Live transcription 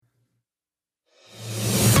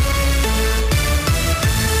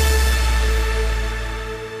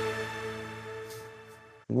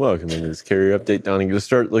Welcome to this carrier update. Donny, going to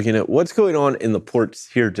start looking at what's going on in the ports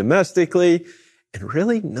here domestically and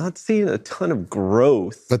really not seeing a ton of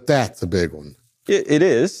growth. But that's a big one. It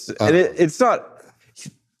is. And it's not.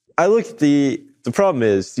 I look at the problem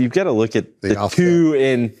is you've got to look at the two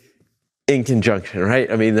in conjunction,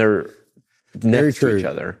 right? I mean, they're next to each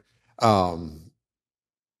other.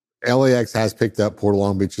 LAX has picked up. Port of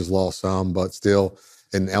Long Beach has lost some, but still,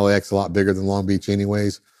 and LAX a lot bigger than Long Beach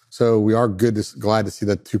anyways. So we are glad to see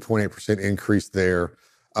that 2.8% increase there.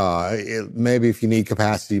 Maybe if you need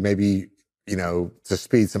capacity, maybe, to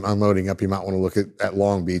speed some unloading up, you might want to look at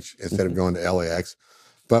Long Beach instead of going to LAX.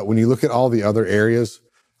 But when you look at all the other areas,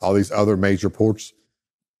 all these other major ports,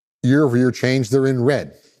 year-over-year change, they're in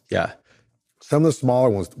red. Yeah. Some of the smaller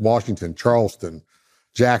ones, Washington, Charleston,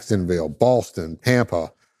 Jacksonville, Boston,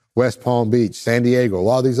 Tampa, West Palm Beach, San Diego, a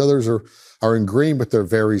lot of these others are in green, but they're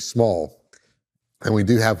very small. And we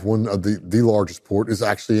do have one of the largest port is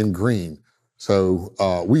actually in green. So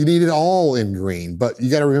we need it all in green. But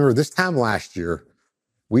you got to remember, this time last year,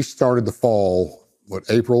 we started the fall,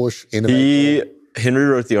 April-ish? Henry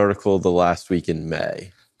wrote the article the last week in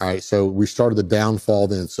May. All right, so we started the downfall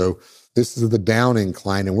then. So this is the down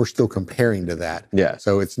incline, and we're still comparing to that. Yeah.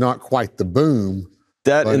 So it's not quite the boom.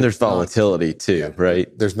 And there's volatility too, right?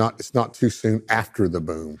 It's not too soon after the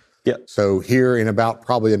boom. Yeah. So here in about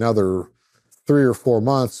probably another 3 or 4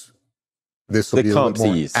 months, this will be a little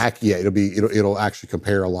more accurate. It'll actually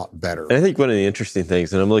compare a lot better. And I think one of the interesting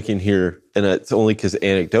things, and I'm looking here, and it's only because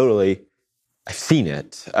anecdotally, I've seen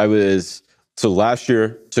it. So last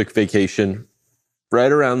year, took vacation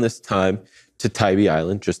right around this time to Tybee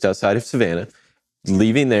Island, just outside of Savannah.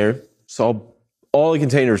 Leaving there, saw all the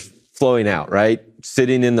containers flowing out, right?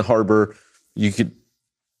 Sitting in the harbor, you could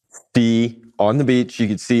be on the beach, you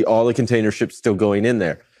could see all the container ships still going in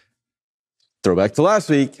there. Throwback to last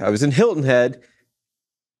week, I was in Hilton Head,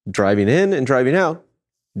 driving in and driving out.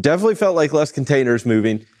 Definitely felt like less containers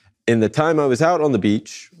moving. In the time I was out on the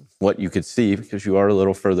beach, what you could see, because you are a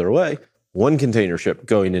little further away, one container ship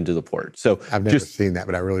going into the port. So I've never seen that,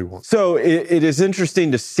 but I really want. So it is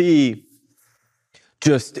interesting to see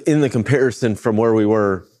just in the comparison from where we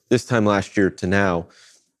were this time last year to now,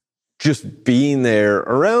 just being there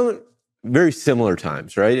around very similar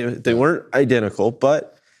times, right? They weren't identical,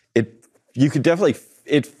 but you could definitely,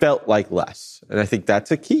 it felt like less. And I think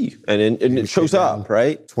that's a key. And it shows up,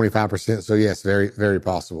 right? 25%. So yes, very, very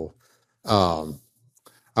possible. All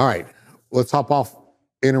right, let's hop off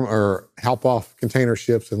container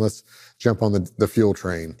ships and let's jump on the fuel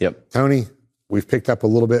train. Yep. Tony, we've picked up a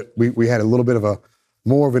little bit. We had a little bit of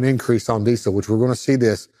more of an increase on diesel, which we're going to see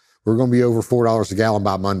this. We're going to be over $4 a gallon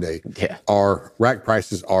by Monday. Yeah. Our rack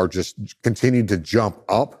prices are just continued to jump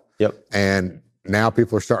up. Yep. And now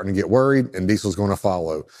people are starting to get worried, and diesel's going to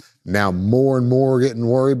follow. Now more and more are getting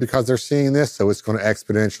worried because they're seeing this, so it's going to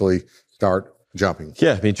exponentially start jumping.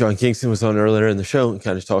 Yeah, I mean, John Kingston was on earlier in the show and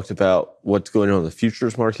kind of talked about what's going on in the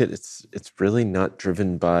futures market. It's really not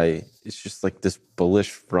driven by, it's just like this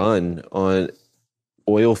bullish run on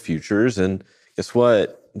oil futures. And guess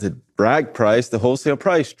what? The rack price, the wholesale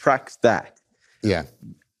price, tracks that. Yeah.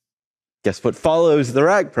 Guess what follows the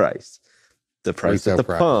rack price? The price at the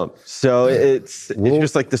pump. So it's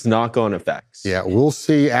just like this knock-on effects. Yeah, we'll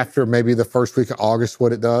see after maybe the first week of August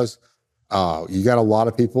what it does. You got a lot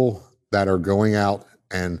of people that are going out,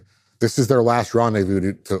 and this is their last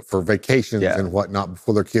rendezvous for vacations and whatnot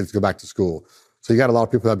before their kids go back to school. So you got a lot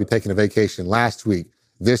of people that'll be taking a vacation last week,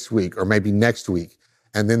 this week, or maybe next week,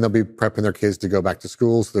 and then they'll be prepping their kids to go back to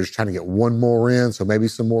school. So they're just trying to get one more in, so maybe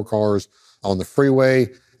some more cars on the freeway,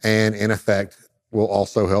 and in effect, will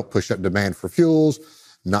also help push up demand for fuels,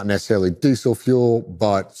 not necessarily diesel fuel,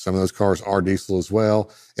 but some of those cars are diesel as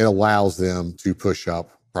well. It allows them to push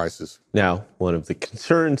up prices. Now, one of the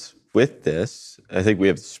concerns with this, I think we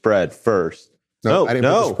have the spread first. No, I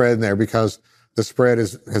didn't put the spread in there because the spread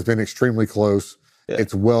has been extremely close. Yeah.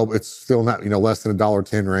 It's still not, less than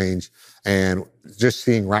 $1.10 range. And just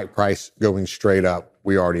seeing rack price going straight up,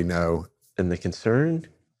 we already know. And the concern,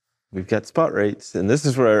 we've got spot rates. And this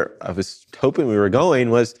is where I was hoping we were going,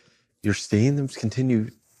 was you're seeing them continue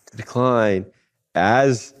to decline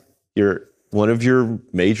as one of your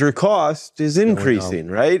major costs is increasing,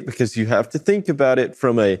 right? Because you have to think about it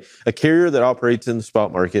from a carrier that operates in the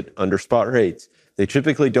spot market under spot rates. They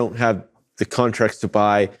typically don't have the contracts to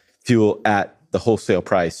buy fuel at the wholesale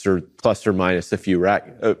price or plus or minus a few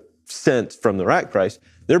cents from the rack price.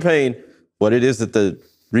 They're paying what it is at the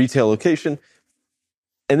retail location,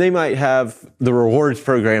 and they might have the rewards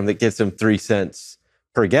program that gets them 3 cents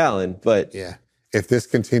per gallon. But yeah, if this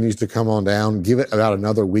continues to come on down, give it about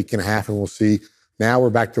another week and a half and we'll see. Now we're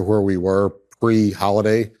back to where we were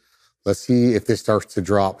pre-holiday. Let's see if this starts to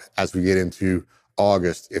drop as we get into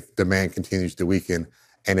August, if demand continues to weaken,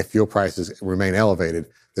 and if fuel prices remain elevated.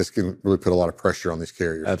 This can really put a lot of pressure on these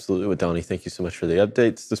carriers. Absolutely. With Donny, thank you so much for the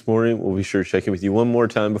updates this morning. We'll be sure to check in with you one more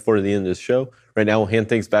time before the end of the show. Right now, we'll hand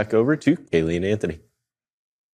things back over to Kaylee and Anthony.